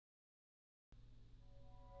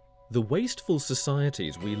The wasteful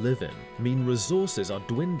societies we live in mean resources are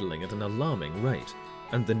dwindling at an alarming rate,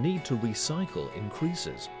 and the need to recycle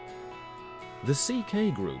increases. The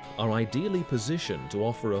CK Group are ideally positioned to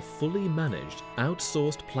offer a fully managed,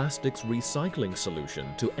 outsourced plastics recycling solution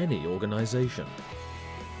to any organization,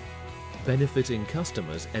 benefiting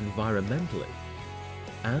customers environmentally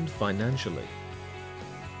and financially.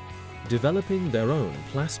 Developing their own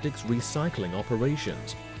plastics recycling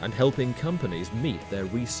operations and helping companies meet their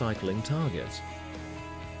recycling targets.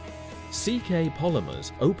 CK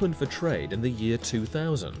Polymers opened for trade in the year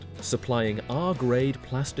 2000, supplying R-grade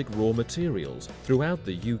plastic raw materials throughout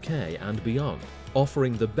the UK and beyond,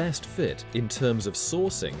 offering the best fit in terms of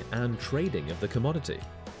sourcing and trading of the commodity.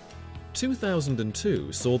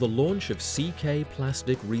 2002 saw the launch of CK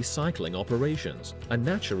Plastic Recycling Operations, a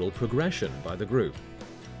natural progression by the group.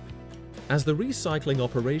 As the recycling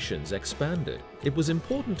operations expanded, it was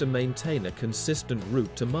important to maintain a consistent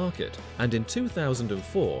route to market, and in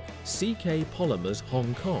 2004, CK Polymers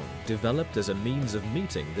Hong Kong developed as a means of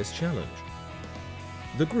meeting this challenge.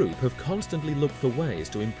 The group have constantly looked for ways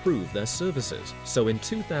to improve their services, so in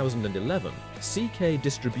 2011, CK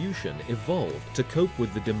Distribution evolved to cope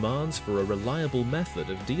with the demands for a reliable method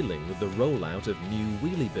of dealing with the rollout of new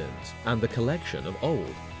wheelie bins and the collection of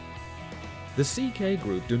old. The CK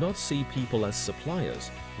Group do not see people as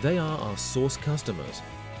suppliers, they are our source customers.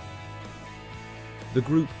 The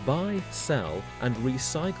group buy, sell and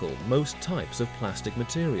recycle most types of plastic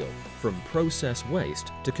material, from process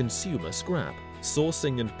waste to consumer scrap,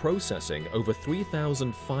 sourcing and processing over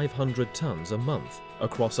 3,500 tons a month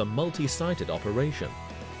across a multi-sited operation.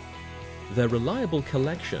 Their reliable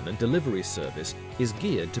collection and delivery service is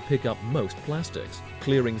geared to pick up most plastics,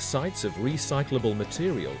 clearing sites of recyclable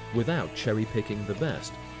material without cherry-picking the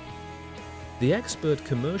best. The expert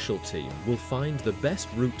commercial team will find the best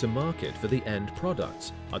route to market for the end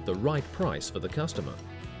products at the right price for the customer.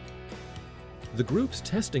 The group's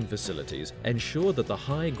testing facilities ensure that the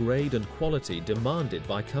high grade and quality demanded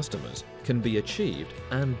by customers can be achieved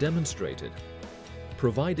and demonstrated,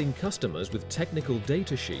 providing customers with technical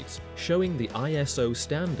data sheets showing the ISO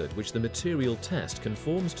standard which the material test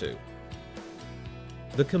conforms to.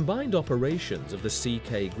 The combined operations of the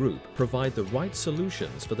CK Group provide the right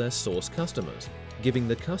solutions for their source customers, giving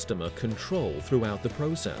the customer control throughout the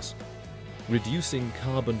process, reducing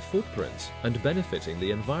carbon footprints and benefiting the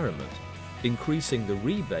environment, increasing the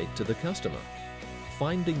rebate to the customer,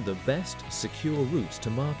 finding the best secure routes to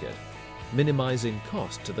market, minimizing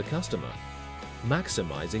cost to the customer,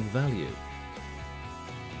 maximizing value.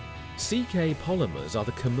 CK Polymers are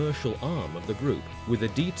the commercial arm of the group with a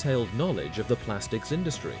detailed knowledge of the plastics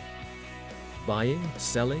industry, buying,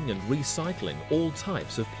 selling and recycling all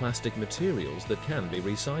types of plastic materials that can be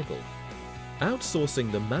recycled.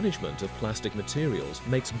 Outsourcing the management of plastic materials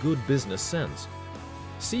makes good business sense.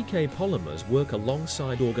 CK Polymers work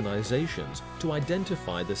alongside organizations to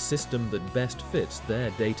identify the system that best fits their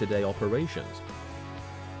day-to-day operations,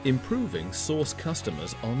 improving source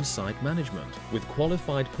customers' on-site management with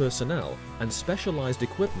qualified personnel and specialized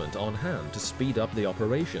equipment on hand to speed up the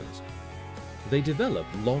operations. They develop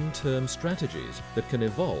long-term strategies that can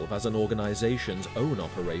evolve as an organization's own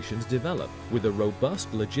operations develop, with a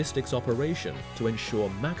robust logistics operation to ensure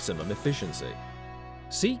maximum efficiency.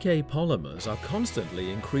 CK Polymers are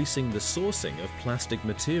constantly increasing the sourcing of plastic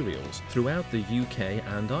materials throughout the UK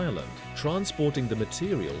and Ireland, transporting the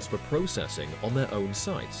materials for processing on their own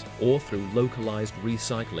sites or through localized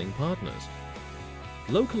recycling partners.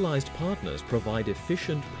 Localized partners provide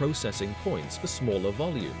efficient processing points for smaller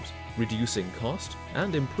volumes, reducing cost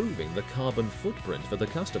and improving the carbon footprint for the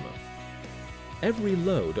customer. Every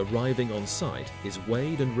load arriving on site is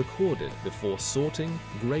weighed and recorded before sorting,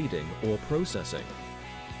 grading or processing.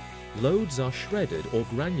 Loads are shredded or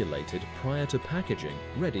granulated prior to packaging,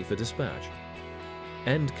 ready for dispatch.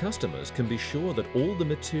 End customers can be sure that all the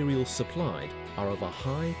materials supplied are of a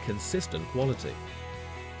high, consistent quality.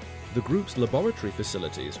 The group's laboratory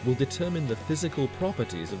facilities will determine the physical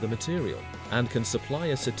properties of the material and can supply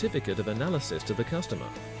a certificate of analysis to the customer.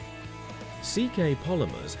 CK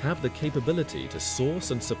Polymers have the capability to source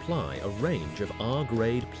and supply a range of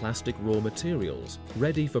R-grade plastic raw materials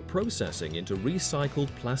ready for processing into recycled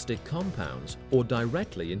plastic compounds or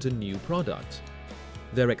directly into new products.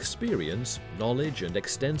 Their experience, knowledge and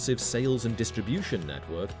extensive sales and distribution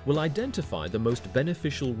network will identify the most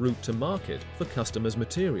beneficial route to market for customers'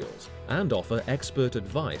 materials and offer expert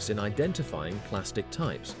advice in identifying plastic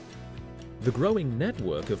types. The growing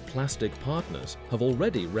network of plastic partners have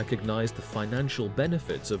already recognized the financial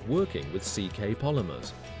benefits of working with CK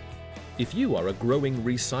Polymers. If you are a growing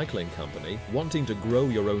recycling company wanting to grow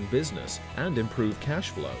your own business and improve cash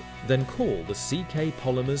flow, then call the CK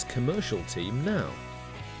Polymers commercial team now.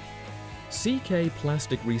 CK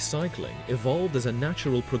Plastic Recycling evolved as a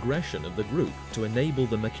natural progression of the group to enable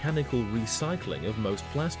the mechanical recycling of most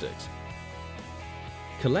plastics.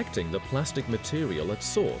 Collecting the plastic material at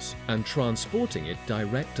source and transporting it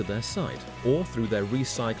direct to their site or through their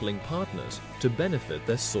recycling partners to benefit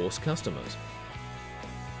their source customers.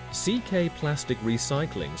 CK Plastic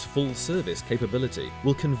Recycling's full-service capability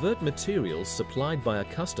will convert materials supplied by a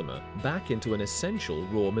customer back into an essential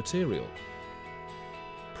raw material.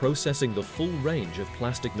 Processing the full range of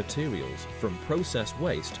plastic materials from process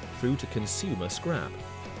waste through to consumer scrap.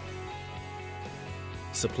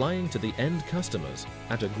 Supplying to the end customers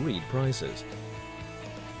at agreed prices.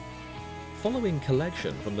 Following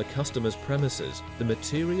collection from the customer's premises, the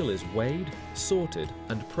material is weighed, sorted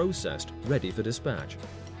and processed ready for dispatch.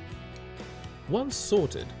 Once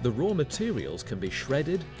sorted, the raw materials can be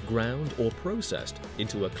shredded, ground or processed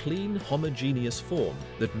into a clean, homogeneous form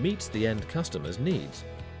that meets the end customer's needs.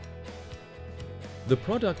 The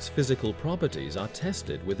product's physical properties are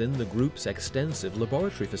tested within the group's extensive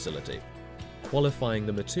laboratory facility, qualifying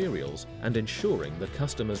the materials and ensuring the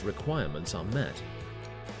customer's requirements are met.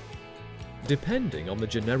 Depending on the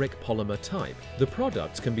generic polymer type, the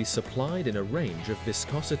products can be supplied in a range of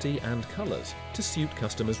viscosity and colors to suit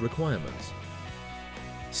customers' requirements.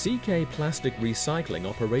 CK Plastic Recycling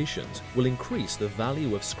operations will increase the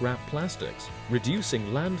value of scrap plastics, reducing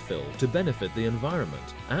landfill to benefit the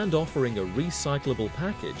environment and offering a recyclable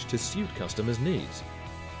package to suit customers' needs.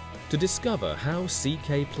 To discover how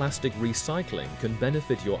CK Plastic Recycling can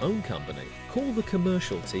benefit your own company, call the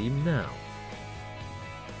commercial team now.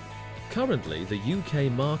 Currently, the UK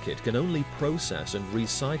market can only process and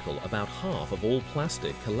recycle about half of all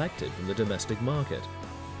plastic collected from the domestic market.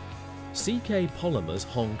 CK Polymers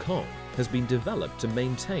Hong Kong has been developed to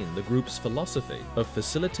maintain the group's philosophy of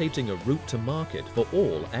facilitating a route to market for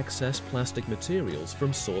all excess plastic materials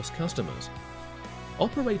from source customers.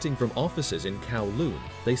 Operating from offices in Kowloon,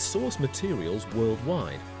 they source materials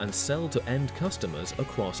worldwide and sell to end customers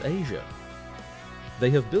across Asia. They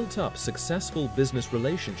have built up successful business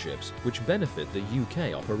relationships which benefit the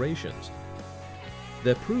UK operations.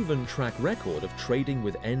 Their proven track record of trading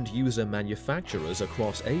with end-user manufacturers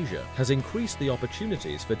across Asia has increased the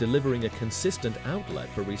opportunities for delivering a consistent outlet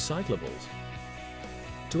for recyclables.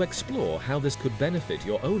 To explore how this could benefit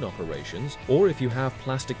your own operations, or if you have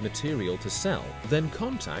plastic material to sell, then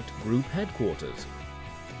contact Group Headquarters.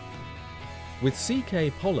 With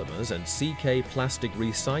CK Polymers and CK Plastic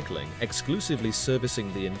Recycling exclusively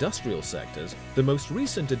servicing the industrial sectors, the most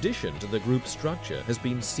recent addition to the group structure has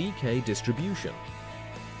been CK Distribution,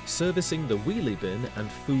 servicing the wheelie bin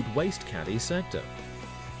and food waste caddy sector.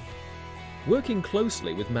 Working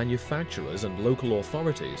closely with manufacturers and local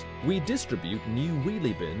authorities, we distribute new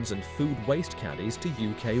wheelie bins and food waste caddies to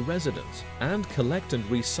UK residents and collect and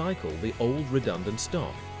recycle the old redundant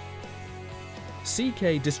stock.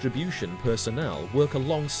 CK Distribution personnel work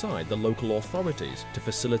alongside the local authorities to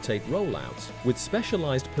facilitate rollouts, with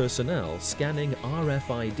specialised personnel scanning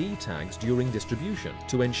RFID tags during distribution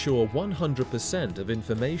to ensure 100% of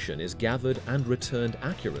information is gathered and returned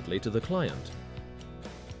accurately to the client.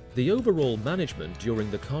 The overall management during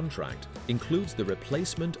the contract includes the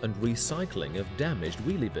replacement and recycling of damaged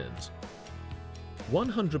wheelie bins.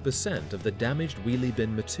 100% of the damaged wheelie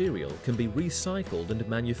bin material can be recycled and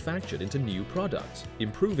manufactured into new products,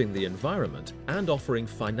 improving the environment and offering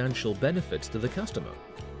financial benefits to the customer.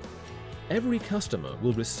 Every customer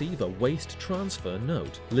will receive a waste transfer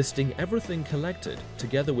note listing everything collected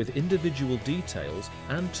together with individual details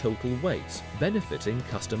and total weights, benefiting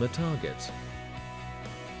customer targets.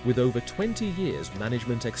 With over 20 years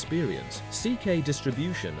management experience, CK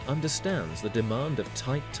Distribution understands the demand of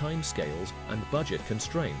tight timescales and budget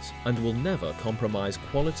constraints and will never compromise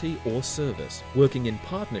quality or service, working in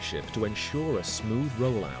partnership to ensure a smooth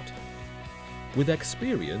rollout. With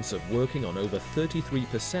experience of working on over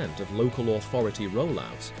 33% of local authority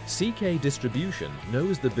rollouts, CK Distribution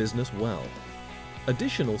knows the business well.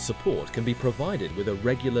 Additional support can be provided with a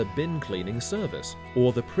regular bin cleaning service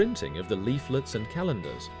or the printing of the leaflets and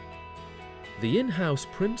calendars. The in-house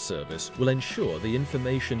print service will ensure the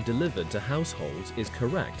information delivered to households is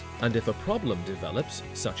correct, and if a problem develops,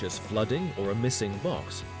 such as flooding or a missing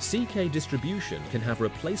box, CK Distribution can have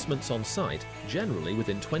replacements on site, generally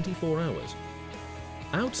within 24 hours.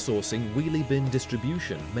 Outsourcing wheelie bin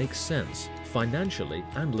distribution makes sense, financially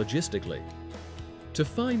and logistically. To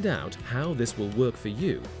find out how this will work for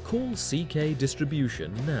you, call CK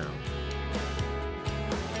Distribution now.